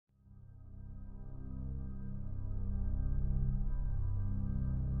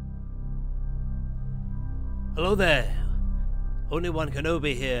Hello there. Only One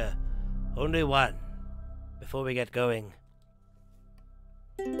Kenobi here. Only one. Before we get going.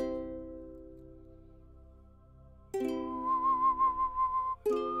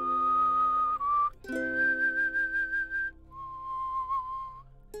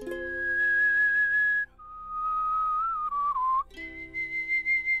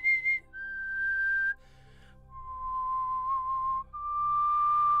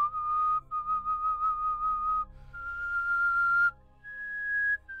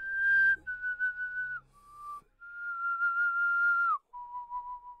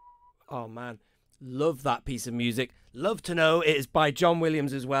 Oh man, love that piece of music. Love to know it is by John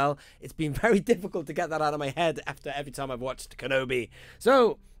Williams as well. It's been very difficult to get that out of my head after every time I've watched Kenobi.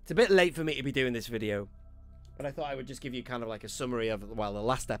 So it's a bit late for me to be doing this video, but I thought I would just give you kind of like a summary of the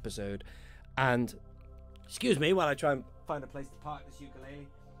last episode. And excuse me while I try and find a place to park this ukulele.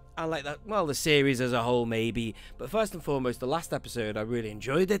 And like that, well, the series as a whole maybe, but first and foremost, the last episode, I really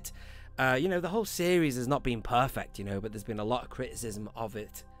enjoyed it. You know, the whole series has not been perfect, you know, but there's been a lot of criticism of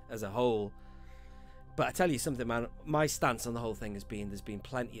it as a whole. But I tell you something, man, my stance on the whole thing has been there's been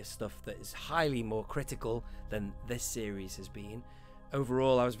plenty of stuff that is highly more critical than this series has been.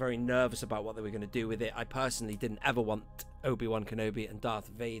 Overall, I was very nervous about what they were going to do with it. I personally didn't ever want Obi Wan Kenobi and Darth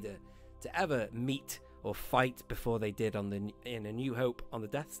Vader to ever meet or fight before they did in A New Hope on the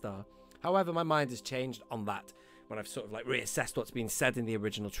Death Star. However, my mind has changed on that when I've sort of like reassessed what's been said in the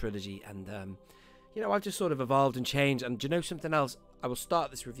original trilogy, and you know, I've just sort of evolved and changed. And do you know something else? I will start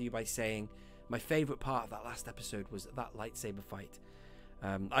this review by saying my favourite part of that last episode was that lightsaber fight.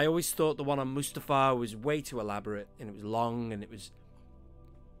 I always thought the one on Mustafar was way too elaborate, and it was long, and it was,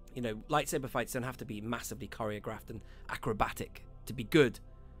 you know, lightsaber fights don't have to be massively choreographed and acrobatic to be good.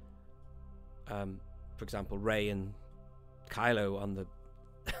 For example, Rey and Kylo on the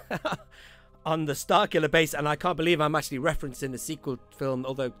on the Starkiller base, and I can't believe I'm actually referencing the sequel film,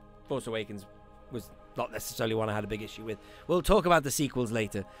 although Force Awakens was not necessarily one I had a big issue with. We'll talk about the sequels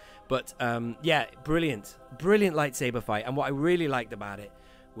later. But yeah, brilliant lightsaber fight. And what I really liked about it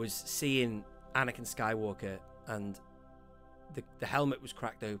was seeing Anakin Skywalker, and the helmet was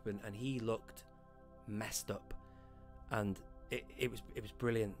cracked open and he looked messed up, and it was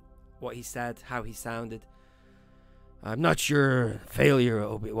brilliant what he said, how he sounded. I'm not your failure,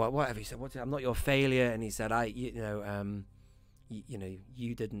 Obi. Whatever he said. I'm not your failure. And he said, you know,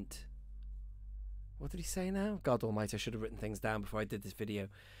 you didn't. What did he say now? God Almighty! I should have written things down before I did this video.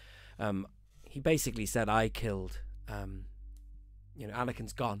 He basically said, I killed. You know,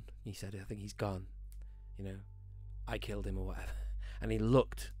 Anakin's gone. He said, I think he's gone. You know, I killed him or whatever. And he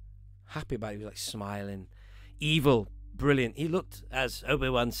looked happy about it. He was like smiling, evil, brilliant. He looked, as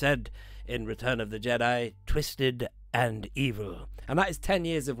Obi-Wan said in Return of the Jedi, twisted and evil. And that is 10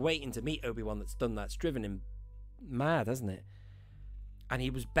 years of waiting to meet Obi-Wan that's done that. It's driven him mad, hasn't it? And he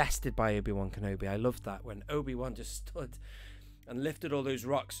was bested by Obi-Wan Kenobi. I loved that when Obi-Wan just stood and lifted all those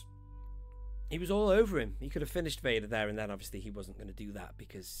rocks. He was all over him. He could have finished Vader there and then. Obviously, he wasn't going to do that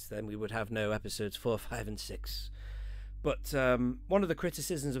because then we would have no episodes 4, 5, and 6. But one of the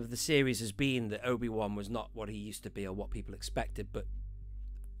criticisms of the series has been that Obi-Wan was not what he used to be or what people expected. But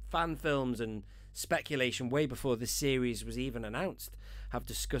fan films and speculation way before this series was even announced have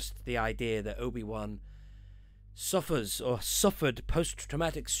discussed the idea that Obi-Wan suffers or suffered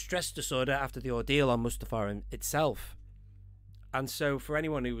post-traumatic stress disorder after the ordeal on Mustafar itself. And so for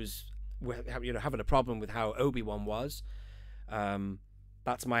anyone who was, you know, having a problem with how Obi-Wan was,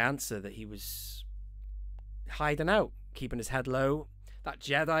 that's my answer, that he was hiding out, keeping his head low. That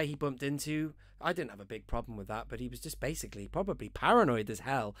Jedi he bumped into, I didn't have a big problem with that, but he was just basically probably paranoid as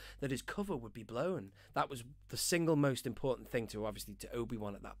hell that his cover would be blown. That was the single most important thing to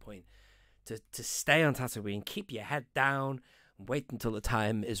Obi-Wan at that point. To stay on Tatooine, keep your head down, and wait until the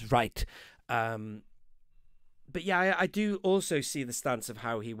time is right. But yeah, I do also see the stance of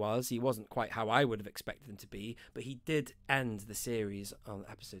how he was. He wasn't quite how I would have expected him to be, but he did end the series on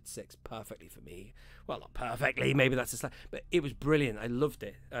episode 6 perfectly for me. Well, not perfectly, maybe that's a slight, but it was brilliant. I loved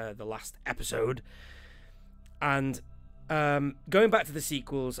it, the last episode. And going back to the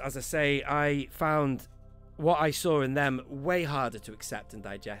sequels, as I say, I found what I saw in them way harder to accept and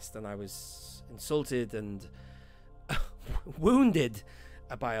digest, and I was insulted and wounded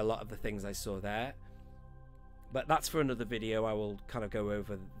by a lot of the things I saw there. But that's for another video. I will kind of go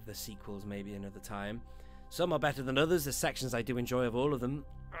over the sequels maybe another time. Some are better than others. There's sections I do enjoy of all of them.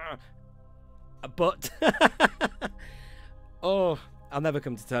 But oh, I'll never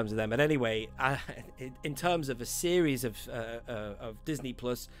come to terms with them. But anyway, in terms of a series of Disney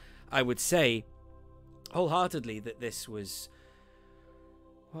Plus, I would say wholeheartedly that this was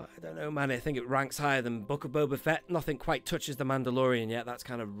Well, I don't know, man. I think it ranks higher than Book of Boba Fett. Nothing quite touches The Mandalorian yet. That's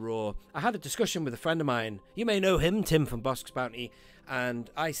kind of raw. I had a discussion with a friend of mine. You may know him, Tim from Bosk's Bounty. And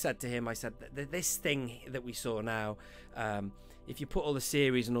I said to him, this thing that we saw now, if you put all the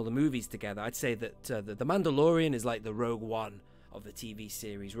series and all the movies together, I'd say that The Mandalorian is like the Rogue One of the TV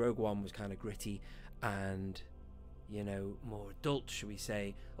series. Rogue One was kind of gritty and, you know, more adult, should we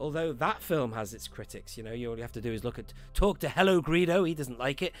say. Although that film has its critics, you know, all you have to do is talk to Hello Greedo, he doesn't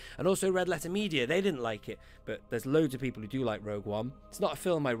like it, and also Red Letter Media, they didn't like it, but there's loads of people who do like Rogue One. It's not a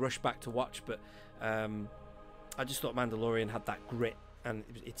film I rush back to watch, but I just thought Mandalorian had that grit, and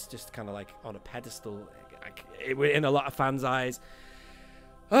it's just kind of like on a pedestal in a lot of fans' eyes.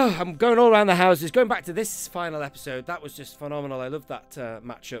 Oh, I'm going all around the houses. Going back to this final episode, that was just phenomenal. I loved that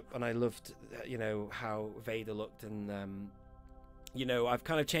matchup, and I loved, you know, how Vader looked. And, you know, I've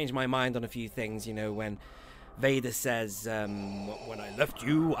kind of changed my mind on a few things, you know, when Vader says, when I left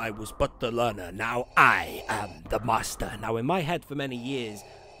you, I was but the learner. Now I am the master. Now, in my head for many years,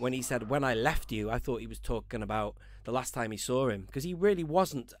 when he said, when I left you, I thought he was talking about the last time he saw him, because he really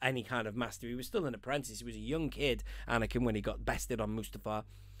wasn't any kind of master. He was still an apprentice. He was a young kid, Anakin, when he got bested on Mustafar.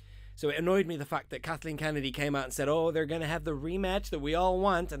 So it annoyed me, the fact that Kathleen Kennedy came out and said, oh, they're going to have the rematch that we all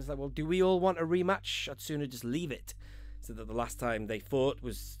want. And it's like, well, do we all want a rematch? I'd sooner just leave it. So that the last time they fought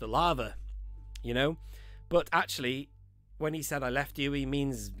was the lava, you know? But actually, when he said I left you, he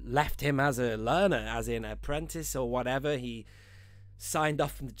means left him as a learner, as in apprentice or whatever. He signed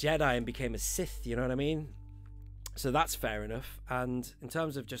off from the Jedi and became a Sith, you know what I mean? So that's fair enough. And in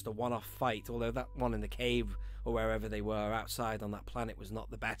terms of just a one-off fight, although that one in the cave or wherever they were outside on that planet was not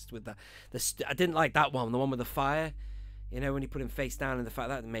the best, with I didn't like that one, the one with the fire, you know, when he put him face down, and the fact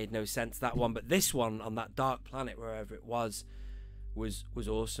that made no sense, that one. But this one on that dark planet, wherever it was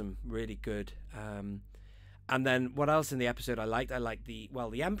awesome, really good. And then what else in the episode I liked the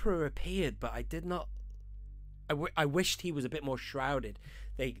Emperor appeared, but I did not, I wished he was a bit more shrouded.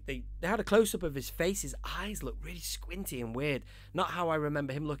 They had a close-up of his face. His eyes look really squinty and weird. Not how I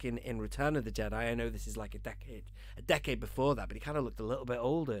remember him looking in Return of the Jedi. I know this is like a decade before that, but he kind of looked a little bit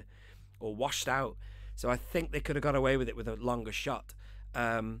older or washed out. So I think they could have got away with it with a longer shot.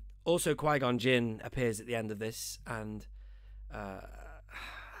 Also, Qui-Gon Jinn appears at the end of this, and I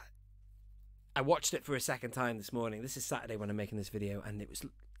watched it for a second time this morning. This is Saturday when I'm making this video, and it was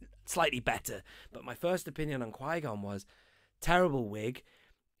slightly better. But my first opinion on Qui-Gon was terrible wig.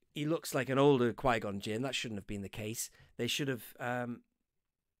 He looks like an older Qui-Gon Jinn. That shouldn't have been the case. They should have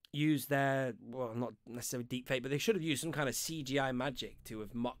used their, well, not necessarily deep fake, but they should have used some kind of CGI magic to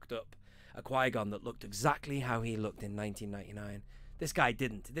have mocked up a Qui-Gon that looked exactly how he looked in 1999. This guy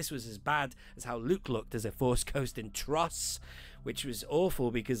didn't. This was as bad as how Luke looked as a Force Ghost in Tross, which was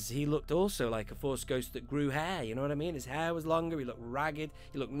awful because he looked also like a Force Ghost that grew hair, you know what I mean? His hair was longer, he looked ragged,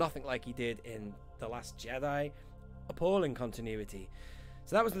 he looked nothing like he did in The Last Jedi. Appalling continuity.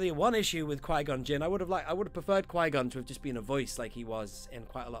 So that was the one issue with Qui-Gon Jinn. I would have preferred Qui-Gon to have just been a voice like he was in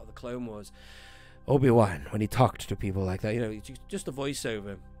quite a lot of the Clone Wars. Obi-Wan, when he talked to people like that, you know, just a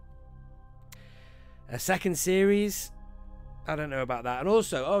voiceover. A second series, I don't know about that. And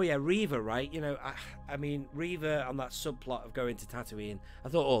also, oh yeah, Reva, right? You know, I mean, Reva on that subplot of going to Tatooine, I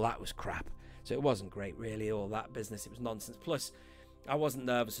thought all that was crap. So it wasn't great, really, all that business. It was nonsense. Plus, I wasn't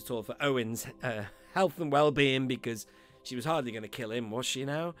nervous at all for Owen's health and well-being, because she was hardly going to kill him, was she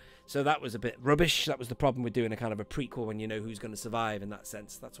now? So that was a bit rubbish. That was the problem with doing a kind of a prequel when you know who's going to survive in that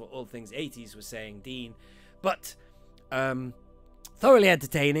sense. That's what All Things 80s was saying, Dean. But thoroughly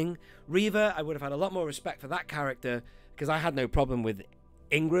entertaining. Reva, I would have had a lot more respect for that character, because I had no problem with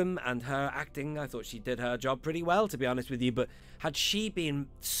Ingram and her acting. I thought she did her job pretty well, to be honest with you. But had she been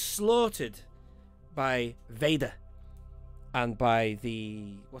slaughtered by Vader and by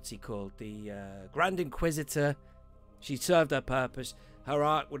the, what's he called, the Grand Inquisitor, she served her purpose. Her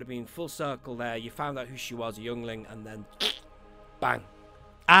arc would have been full circle there. You found out who she was, a youngling, and then bang.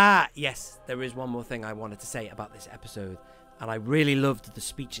 Ah, yes, there is one more thing I wanted to say about this episode. And I really loved the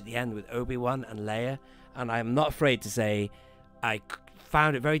speech at the end with Obi-Wan and Leia. And I'm not afraid to say I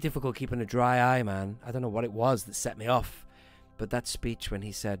found it very difficult keeping a dry eye, man. I don't know what it was that set me off. But that speech when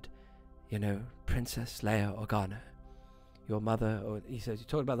he said, you know, Princess Leia Organa, your mother, or he says, you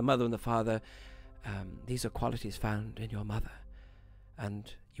talked about the mother and the father. These are qualities found in your mother.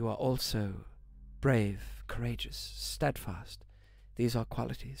 And you are also brave, courageous, steadfast. These are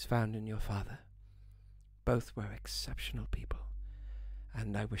qualities found in your father. Both were exceptional people.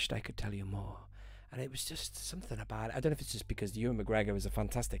 And I wished I could tell you more. And it was just something about it. I don't know if it's just because Ewan McGregor was a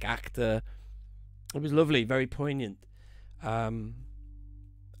fantastic actor. It was lovely, very poignant.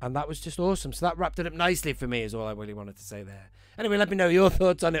 And that was just awesome. So that wrapped it up nicely for me, is all I really wanted to say there. Anyway, let me know your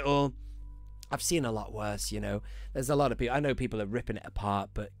thoughts on it all. I've seen a lot worse, you know. There's a lot of people. I know people are ripping it apart,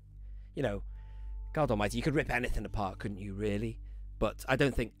 but, you know, God almighty, you could rip anything apart, couldn't you, really? But I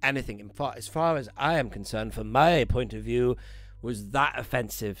don't think anything, as far as I am concerned, from my point of view, was that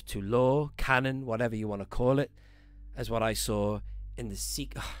offensive to law, canon, whatever you want to call it, as what I saw in the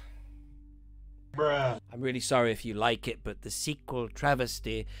sequel. Bruh. I'm really sorry if you like it, but the sequel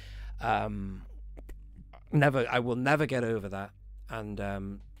travesty, I will never get over that. And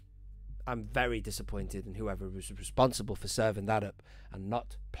I'm very disappointed in whoever was responsible for serving that up and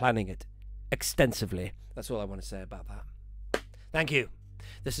not planning it extensively. That's all I want to say about that. Thank you.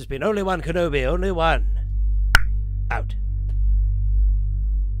 This has been Only One Kenobi, Only One. Out.